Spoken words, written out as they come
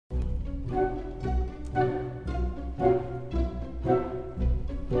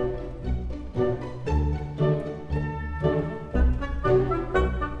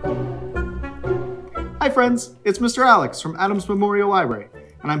friends, it's Mr. Alex from Adams Memorial Library,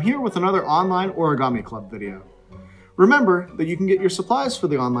 and I'm here with another Online Origami Club video. Remember that you can get your supplies for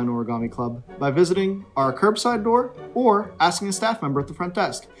the Online Origami Club by visiting our curbside door or asking a staff member at the front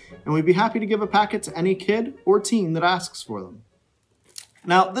desk, and we'd be happy to give a packet to any kid or teen that asks for them.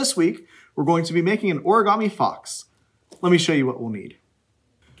 Now, this week, we're going to be making an origami fox. Let me show you what we'll need.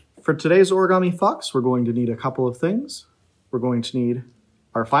 For today's origami fox, we're going to need a couple of things. We're going to need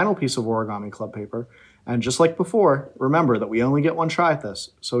our final piece of origami club paper, and just like before, remember that we only get one try at this,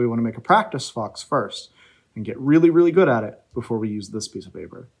 so we want to make a practice fox first and get really good at it before we use this piece of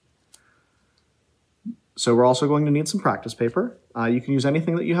paper. So we're also going to need some practice paper. You can use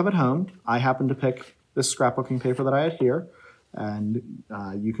anything that you have at home. I happen to pick this scrapbooking paper that I had here, and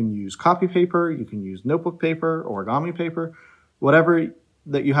you can use copy paper, you can use notebook paper, origami paper, whatever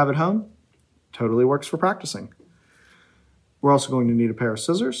that you have at home, totally works for practicing. We're also going to need a pair of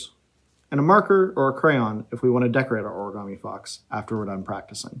scissors and a marker or a crayon if we want to decorate our origami fox after we're done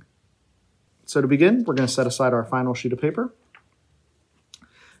practicing. So to begin, we're going to set aside our final sheet of paper,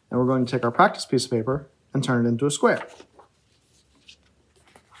 and we're going to take our practice piece of paper and turn it into a square.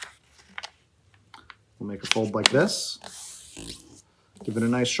 We'll make a fold like this, give it a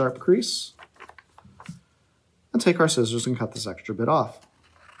nice sharp crease, and take our scissors and cut this extra bit off.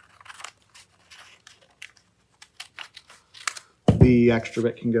 The extra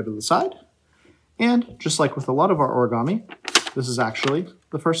bit can go to the side, and just like with a lot of our origami, this is actually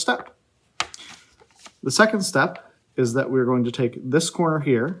the first step. The second step is that we're going to take this corner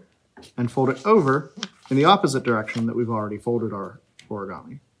here and fold it over in the opposite direction that we've already folded our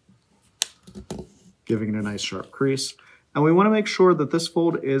origami, giving it a nice sharp crease. And we want to make sure that this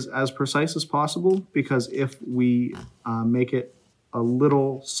fold is as precise as possible, because if we make it a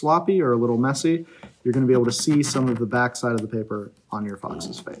little sloppy or a little messy, you're going to be able to see some of the back side of the paper on your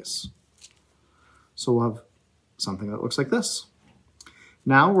fox's face. So we'll have something that looks like this.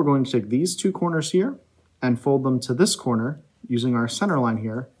 Now we're going to take these two corners here and fold them to this corner using our center line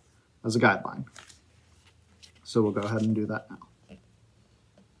here as a guideline. So we'll go ahead and do that now.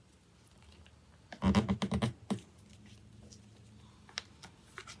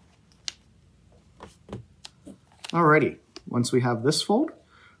 Alrighty, once we have this fold,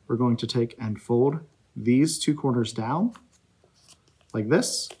 we're going to take and fold these two corners down like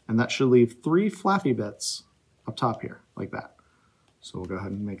this, and that should leave 3 flappy bits up top here, like that. So we'll go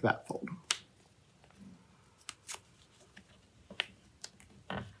ahead and make that fold.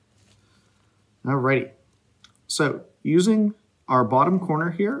 Alrighty, so using our bottom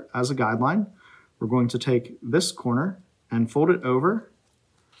corner here as a guideline, we're going to take this corner and fold it over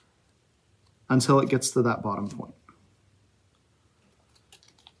until it gets to that bottom point.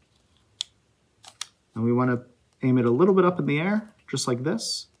 And we want to aim it a little bit up in the air, just like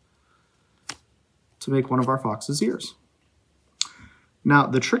this, to make one of our fox's ears. Now,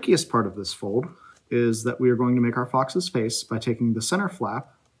 the trickiest part of this fold is that we are going to make our fox's face by taking the center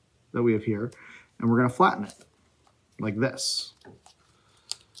flap that we have here, and we're going to flatten it like this.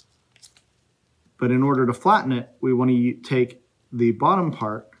 But in order to flatten it, we want to take the bottom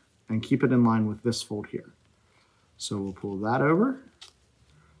part and keep it in line with this fold here. So we'll pull that over,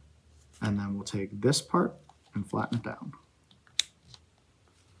 and then we'll take this part and flatten it down.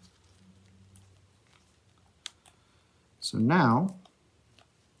 So now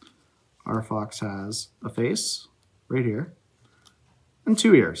our fox has a face right here and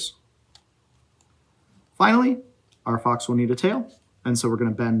 2 ears. Finally, our fox will need a tail, and so we're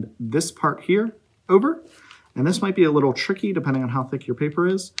going to bend this part here over, and this might be a little tricky depending on how thick your paper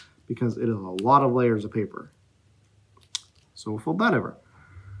is, because it is a lot of layers of paper. So we'll fold that over.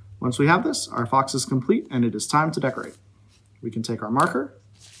 Once we have this, our fox is complete and it is time to decorate. We can take our marker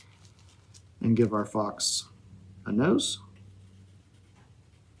and give our fox a nose,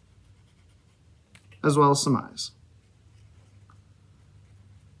 as well as some eyes.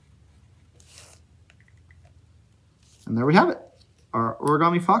 And there we have it. Our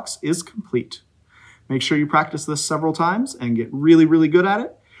origami fox is complete. Make sure you practice this several times and get really good at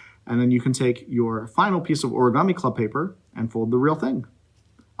it. And then you can take your final piece of origami club paper and fold the real thing.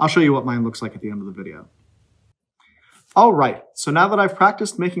 I'll show you what mine looks like at the end of the video. All right, so now that I've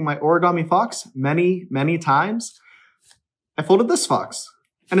practiced making my origami fox many times, I folded this fox,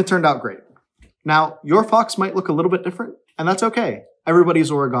 and it turned out great. Now, your fox might look a little bit different, and that's okay.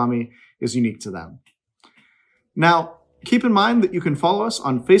 Everybody's origami is unique to them. Now, keep in mind that you can follow us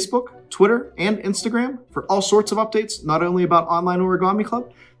on Facebook, Twitter, and Instagram for all sorts of updates, not only about Online Origami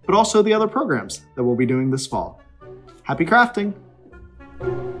Club, but also the other programs that we'll be doing this fall. Happy crafting!